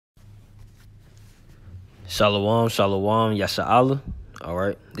Shalom, shalom, yasha'Allah. All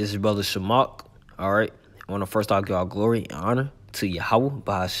right, this is Brother Shamak. All right, I want to first off give all glory and honor to Yahweh,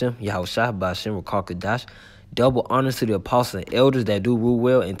 Bahashem, Yahushua, Bahashem, Rakal Kadash. Double honors to the apostles and elders that do rule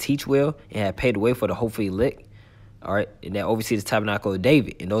well and teach well and have paved the way for the hopeful elect. All right, and that oversee the tabernacle of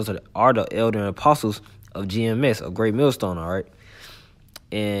David. And those are the elder and apostles of GMS, of Great Millstone. All right,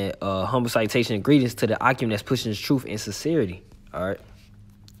 and humble salutation and greetings to the Akim that's pushing the truth and sincerity. All right,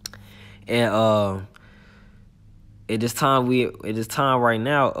 and At this time right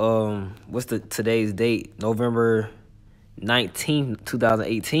now, what's today's date? November 19th,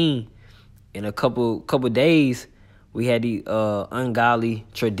 2018. In a couple days, we had the ungodly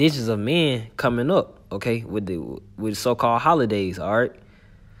traditions of men coming up, okay, with so-called holidays, all right?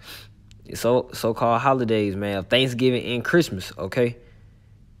 So-called holidays, man, of Thanksgiving and Christmas, okay?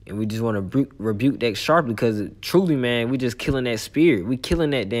 And we just want to rebuke that sharply because truly, man, we just killing that spirit. We killing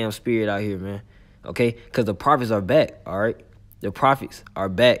that damn spirit out here, man. Okay, because the prophets are back, all right? The prophets are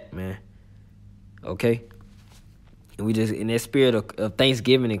back, man. Okay? And we just, in that spirit of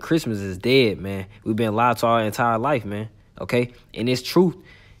Thanksgiving and Christmas is dead, man. We've been lied to our entire life, man. Okay? And it's truth.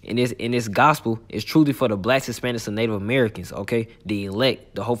 In this gospel, it's truly for the blacks, Hispanics, and Native Americans, okay? The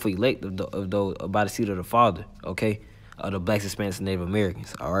elect, the hopeful elect of those by the seed of the Father, okay? Of the blacks, Hispanics, and Native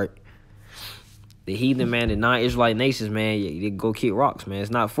Americans, all right? The heathen, man, the non-Israelite nations, man, they go kick rocks, man.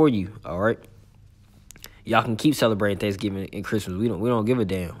 It's not for you, all right? Y'all can keep celebrating Thanksgiving and Christmas. We don't give a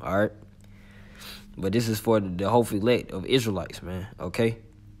damn, all right? But this is for the hopeful elect of Israelites, man, okay?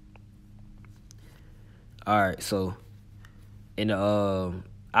 All right, so, and I'll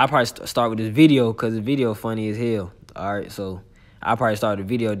probably start with this video because the video funny as hell, all right? So I'll probably start the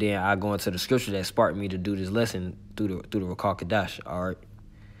video, then I'll go into the scripture that sparked me to do this lesson through the Rakal Kadash, all right?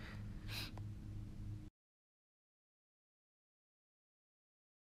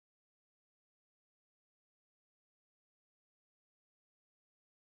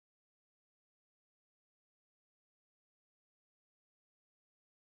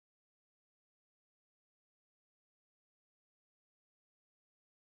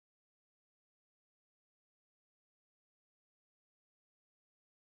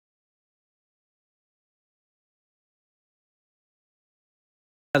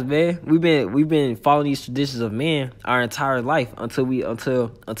 Man, we've been following these traditions of men our entire life until Yahweh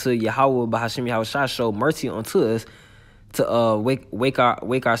Bahashem Yahushua showed mercy unto us to wake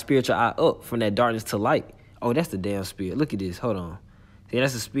our spiritual eye up from that darkness to light. Oh, that's the damn spirit. Look at this. Hold on. See,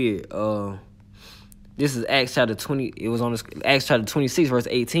 that's the spirit. This is Acts chapter 20. It was on Acts chapter 26, verse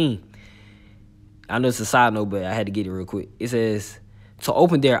 18. I know it's a side note, but I had to get it real quick. It says to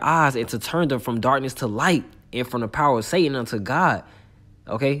open their eyes and to turn them from darkness to light and from the power of Satan unto God.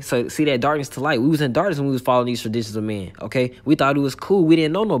 Okay, so see that darkness to light. We was in darkness when we was following these traditions of men. Okay, we thought it was cool. We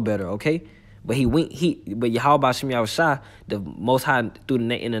didn't know no better. Okay, but but Yahweh Hashem Yahushua, the Most High,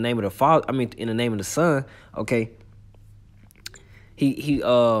 in the name of the Father. I mean, in the name of the Son. Okay, he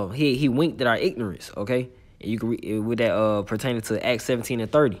winked at our ignorance. Okay, and you can read with that pertaining to Acts 17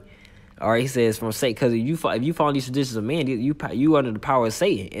 and 30. All right, he says from Satan, because if you follow these traditions of man, you under the power of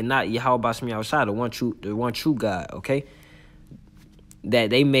Satan and not Yahweh Hashem Yahushua, the one true God. Okay.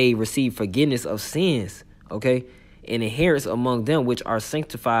 That they may receive forgiveness of sins, okay, and inheritance among them which are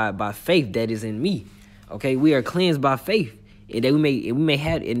sanctified by faith that is in me, okay. We are cleansed by faith, and that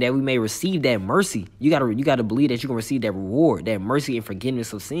we may receive that mercy. You gotta believe that you can receive that reward, that mercy and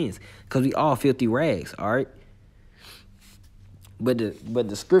forgiveness of sins, because we all filthy rags, all right. But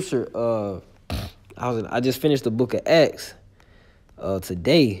the scripture, I just finished the book of Acts,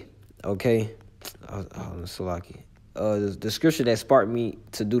 today, okay. So lucky. The scripture that sparked me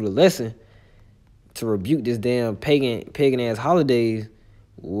to do the lesson to rebuke this damn pagan ass holidays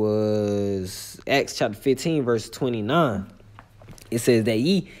was Acts chapter 15 verse 29. It says that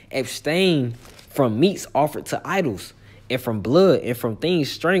ye abstain from meats offered to idols, and from blood, and from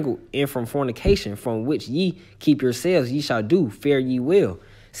things strangled, and from fornication, from which ye keep yourselves, ye shall do, fare ye well.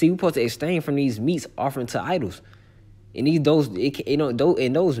 See, we're supposed to abstain from these meats offered to idols. And those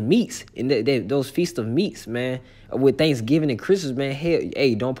meats, and those feast of meats, man, with Thanksgiving and Christmas, man,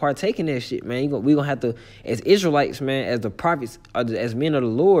 hey, don't partake in that shit, man. We gonna have to, as Israelites, man, as the prophets, as men of the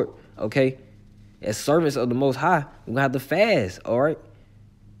Lord, okay, as servants of the Most High, we gonna have to fast, all right.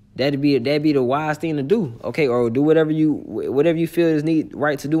 That'd be the wise thing to do, okay, or do whatever you feel is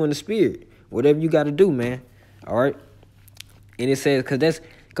right to do in the spirit, whatever you got to do, man, all right. And it says because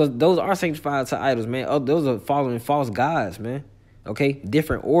those are sanctified to idols, man. Those are following false gods, man. Okay,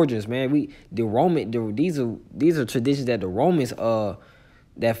 different origins, man. These are traditions that the Romans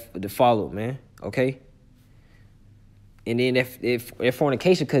that followed, man. Okay, And then if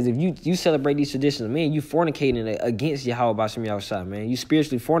fornication, because if you celebrate these traditions, man, you fornicating against Yahweh Bashim Yahushua, man. You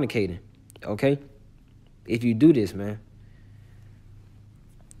spiritually fornicating, okay? If you do this, man.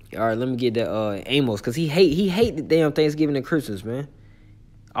 All right, let me get that Amos, because he hate the damn Thanksgiving and Christmas, man.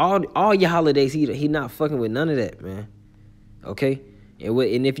 All your holidays, he not fucking with none of that, man. Okay?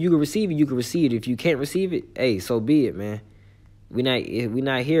 And if you can receive it, you can receive it. If you can't receive it, hey, so be it, man. We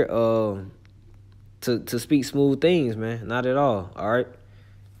not here to speak smooth things, man. Not at all. All right.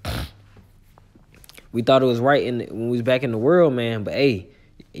 We thought it was right when we was back in the world, man. But hey,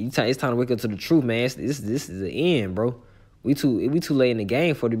 it's time to wake up to the truth, man. This is the end, bro. We too late in the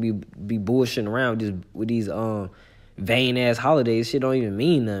game for to be bullshitting around with these vain ass holidays. Shit don't even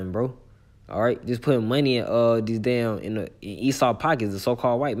mean nothing, bro. All right, just putting money in these damn in Esau pockets, the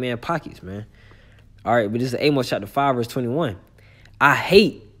so-called white man pockets, man. All right, but this is Amos chapter 5 verse 21.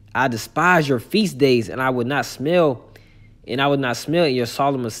 I despise your feast days, and I would not smell in your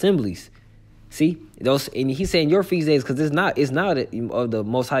solemn assemblies. See, those, and he's saying your feast days because it's not of the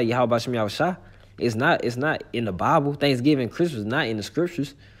Most High Yahweh Bashim Yahushua. It's not in the Bible. Thanksgiving, Christmas, not in the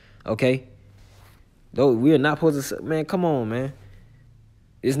scriptures. Okay, though we are not supposed to. Man, come on, man.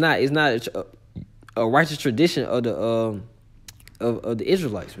 It's not a righteous tradition of the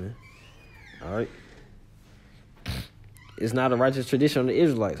Israelites, man. All right. It's not a righteous tradition of the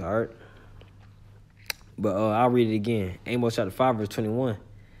Israelites, all right? But I'll read it again. Amos chapter 5, verse 21.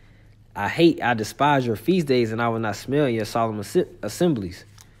 I despise your feast days, and I will not smell your solemn assemblies.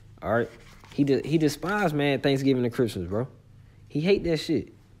 All right? He despised, man, Thanksgiving and Christmas, bro. He hate that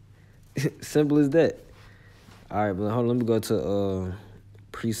shit. Simple as that. All right, but hold on. Let me go to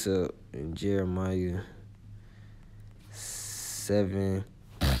precept in Jeremiah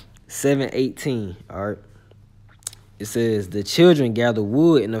 7:18. All right? It says, the children gather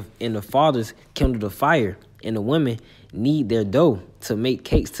wood, and the fathers kindle the fire, and the women knead their dough to make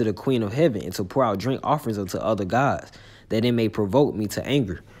cakes to the queen of heaven and to pour out drink offerings unto other gods, that it may provoke me to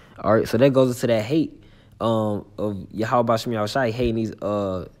anger. All right, so that goes into that hate of Yahweh Bashim Yahushua hating these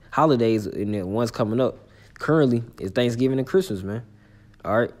holidays, and the ones coming up currently is Thanksgiving and Christmas, man.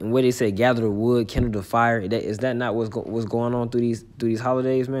 All right, and what they say, gather the wood, kindle the fire. Is that not what's going on through these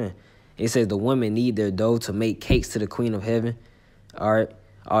holidays, man? It says the women need their dough to make cakes to the queen of heaven. All right,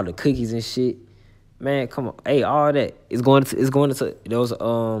 all the cookies and shit, man. Come on, hey, all that is going into those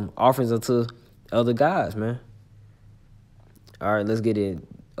offerings unto other gods, man. All right, let's get in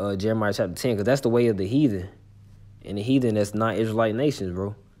Jeremiah chapter 10, because that's the way of the heathen, and the heathen that's not Israelite nations,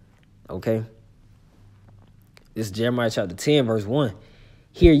 bro. Okay, this is Jeremiah chapter 10, verse 1.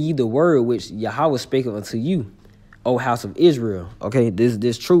 Hear ye the word which Yahweh spaketh unto you, O house of Israel. Okay,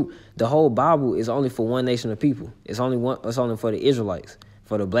 this truth. The whole Bible is only for one nation of people. It's only for the Israelites,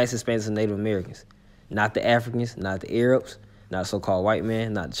 for the blacks, Hispanics, and Native Americans. Not the Africans, not the Arabs, not so-called white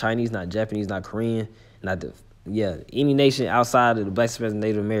man, not the Chinese, not Japanese, not Korean, any nation outside of the blacks, Hispanics, and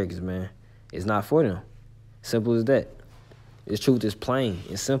Native Americans, man. It's not for them. Simple as that. This truth is plain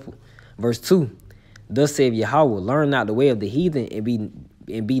and simple. Verse 2. Thus saith Yahweh, learn not the way of the heathen, and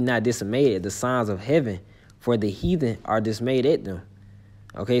be not dismayed at the signs of heaven, for the heathen are dismayed at them.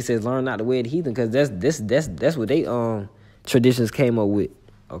 Okay, it says learn not the way of the heathen, because that's what they traditions came up with.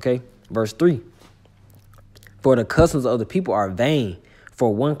 Okay, verse 3. For the customs of the people are vain.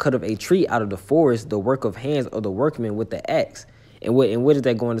 For one cut of a tree out of the forest, the work of hands of the workmen with the axe. And what is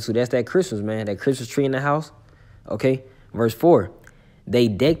that going into? That's that Christmas, man. That Christmas tree in the house. Okay, verse 4. They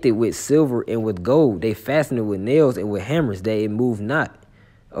decked it with silver and with gold. They fastened it with nails and with hammers, that it moved not.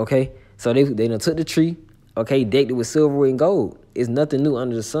 Okay, so they done took the tree. Okay, decked it with silver and gold. It's nothing new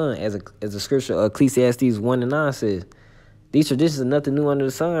under the sun, as the scripture Ecclesiastes 1:9 says. These traditions are nothing new under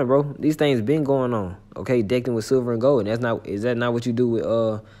the sun, bro. These things been going on. Okay, decked with silver and gold. And is that not what you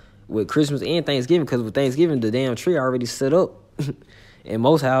do with Christmas and Thanksgiving? Because with Thanksgiving, the damn tree already set up in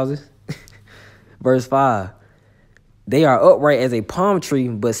most houses. Verse 5. They are upright as a palm tree,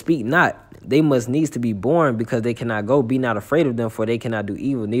 but speak not. They must needs to be born, because they cannot go. Be not afraid of them, for they cannot do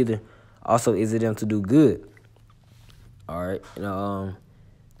evil, neither also is it them to do good. All right,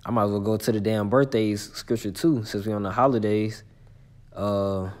 I might as well go to the damn birthdays scripture too, since we on the holidays.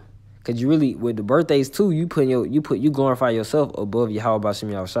 Cause you really, with the birthdays too, you glorify yourself above Yahweh Bashim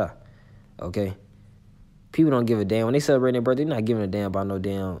Yahushua. Okay, people don't give a damn when they celebrate their birthday. They're not giving a damn about no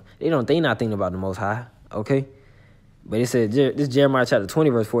damn. They not thinking about the Most High. Okay. But it says, this is Jeremiah chapter 20,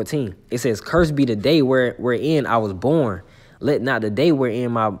 verse 14. It says, cursed be the day wherein I was born. Let not the day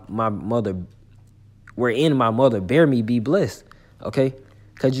wherein my mother bare me be blessed. Okay?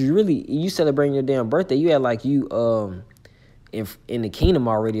 Because you celebrating your damn birthday. You act like you in the kingdom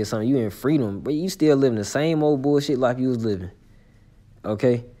already or something. You in freedom, but you still living the same old bullshit life you was living.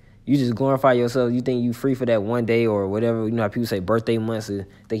 Okay? You just glorify yourself. You think you free for that one day or whatever. You know how people say birthday months and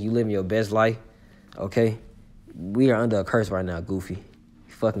think you living your best life. Okay? We are under a curse right now, Goofy.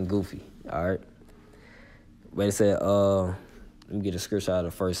 Fucking Goofy. All right? But it said, let me get a scripture out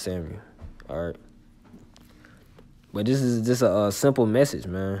of 1 Samuel. All right? But this is just a simple message,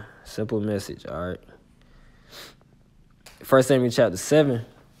 man. Simple message, all right? 1 Samuel chapter 7,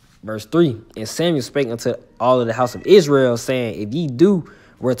 verse 3. And Samuel spake unto all of the house of Israel, saying, if ye do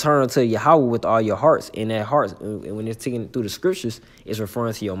return unto Yahweh with all your hearts, and that hearts, and when it's taken through the scriptures, it's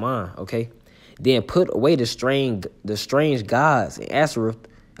referring to your mind, okay? Then put away the strange gods and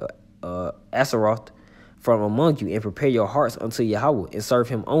Aseroth from among you, and prepare your hearts unto Yahweh, and serve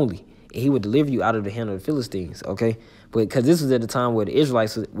him only. And he would deliver you out of the hand of the Philistines, okay? But because this was at the time where the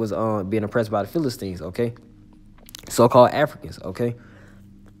Israelites was being oppressed by the Philistines, okay? So-called Africans, okay?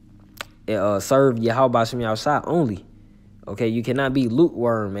 Serve Yahweh B'Shem Yahushua only, okay? You cannot be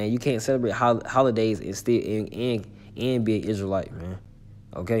lukewarm, man. You can't celebrate holidays and still and be an Israelite, man,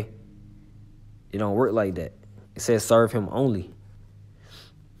 okay? It don't work like that. It says serve him only.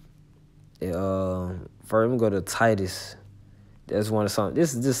 First, let me go to Titus. That's one of something.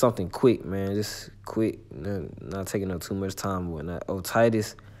 This is just something quick, man. Just quick, not taking up too much time or whatnot. Oh,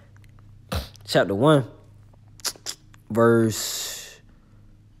 Titus, chapter 1, verse.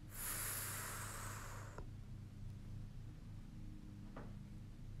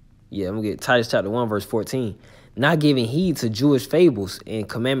 Yeah, I'm gonna get Titus chapter 1, verse 14. Not giving heed to Jewish fables and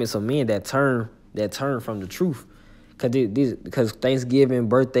commandments of men that turn from the truth, because Thanksgiving,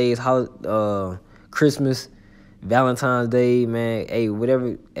 birthdays, Christmas, Valentine's Day, man,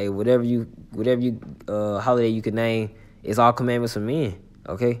 whatever holiday you can name, it's all commandments of men,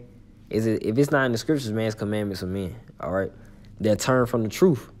 okay? If it's not in the scriptures, man, it's commandments of men, all right? That turn from the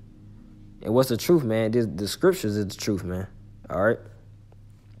truth. And what's the truth, man? The scriptures is the truth, man, all right?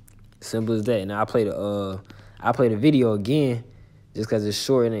 Simple as that. Now I play the video again, just because it's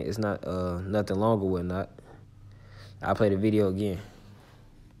short and it's not nothing long or whatnot. I play the video again.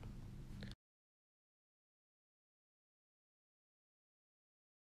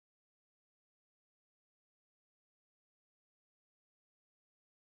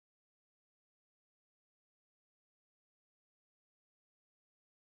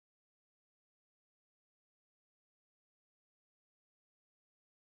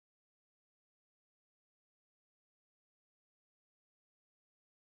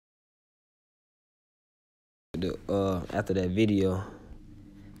 After that video,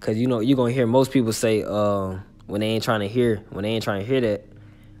 because you know you're gonna hear most people say when they ain't trying to hear that,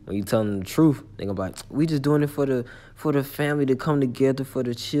 when you tell them the truth, they gonna be like, we just doing it for the family to come together, for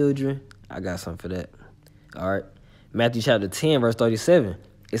the children. I got something for that. All right, Matthew chapter 10, verse 37.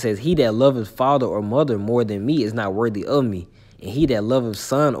 It says, he that loveth father or mother more than me is not worthy of me, and he that loveth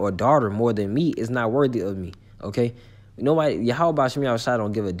son or daughter more than me is not worthy of me. Okay, nobody, Yahweh B'Shem Yahushua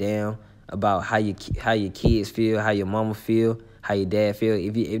don't give a damn about how your kids feel, how your mama feel, how your dad feel.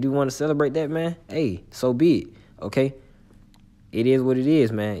 If you want to celebrate that, man, hey, so be it, okay? It is what it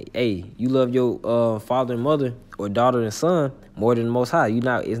is, man. Hey, you love your father and mother or daughter and son more than the Most High.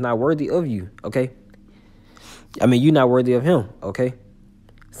 It's not worthy of you, okay? I mean, you're not worthy of him, okay?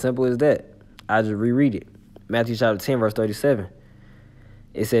 Simple as that. I just reread it. Matthew chapter 10, verse 37.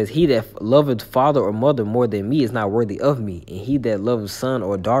 It says, he that loveth father or mother more than me is not worthy of me, and he that loveth son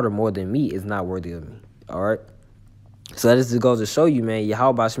or daughter more than me is not worthy of me. All right? So this just goes to show you, man,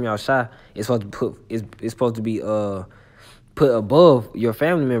 Yahweh B'Shem Yahushua is supposed to be put above your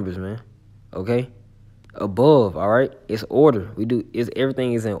family members, man. Okay? Above, all right? It's order.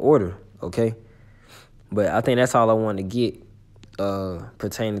 Everything is in order, okay? But I think that's all I want to get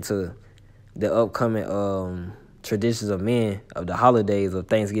pertaining to the upcoming traditions of men of the holidays of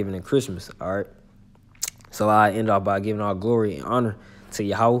Thanksgiving and Christmas, all right? So I end off by giving all glory and honor to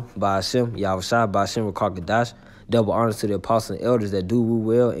Yahweh B'Shem Yahushua B'Shem Rakakadash. Double honors to the apostles and elders that do rule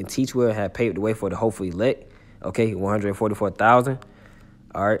well and teach well and have paved the way for the hopeful elect. Okay, 144,000.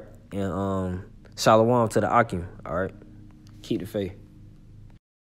 All right, and shalom to the Akim. All right, keep the faith.